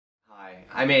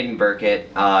I'm Aiden Burkett.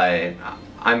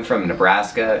 I'm from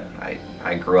Nebraska.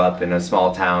 I grew up in a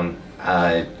small town.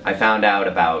 I found out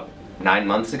about 9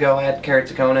 months ago I had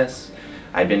keratoconus.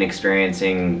 I'd been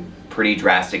experiencing pretty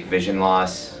drastic vision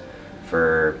loss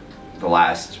for the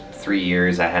last 3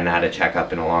 years. I hadn't had a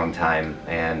checkup in a long time,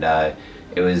 and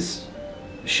it was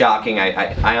shocking.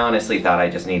 I honestly thought I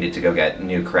just needed to go get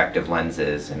new corrective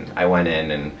lenses, and I went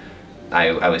in and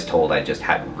I was told I just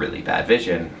had really bad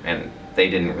vision, and they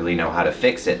didn't really know how to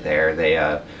fix it there.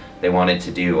 They wanted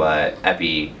to do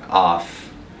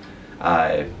epi-off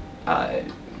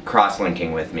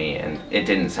cross-linking with me, and it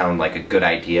didn't sound like a good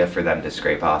idea for them to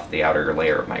scrape off the outer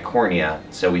layer of my cornea.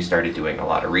 So we started doing a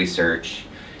lot of research,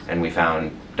 and we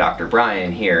found Dr.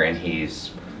 Brian here, and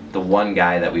he's the one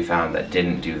guy that we found that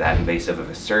didn't do that invasive of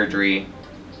a surgery,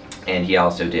 and he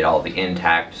also did all the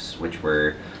intacts, which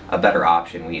were a better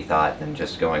option, we thought, than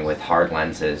just going with hard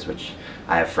lenses, which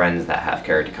I have friends that have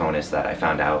keratoconus that I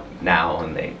found out now,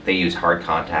 and they use hard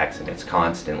contacts, and it's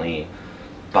constantly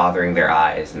bothering their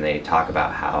eyes, and they talk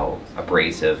about how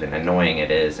abrasive and annoying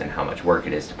it is and how much work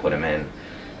it is to put them in.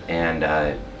 And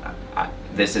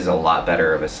this is a lot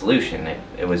better of a solution.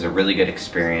 It was a really good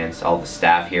experience. All the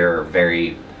staff here are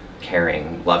very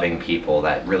caring, loving people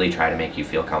that really try to make you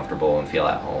feel comfortable and feel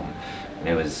at home. And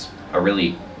it was a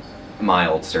really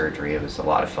mild surgery. It was a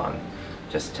lot of fun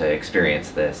just to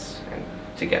experience this and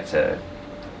to get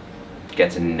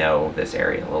to know this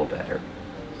area a little better.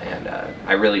 And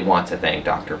I really want to thank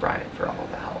Dr. Brian for all of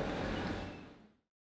the help.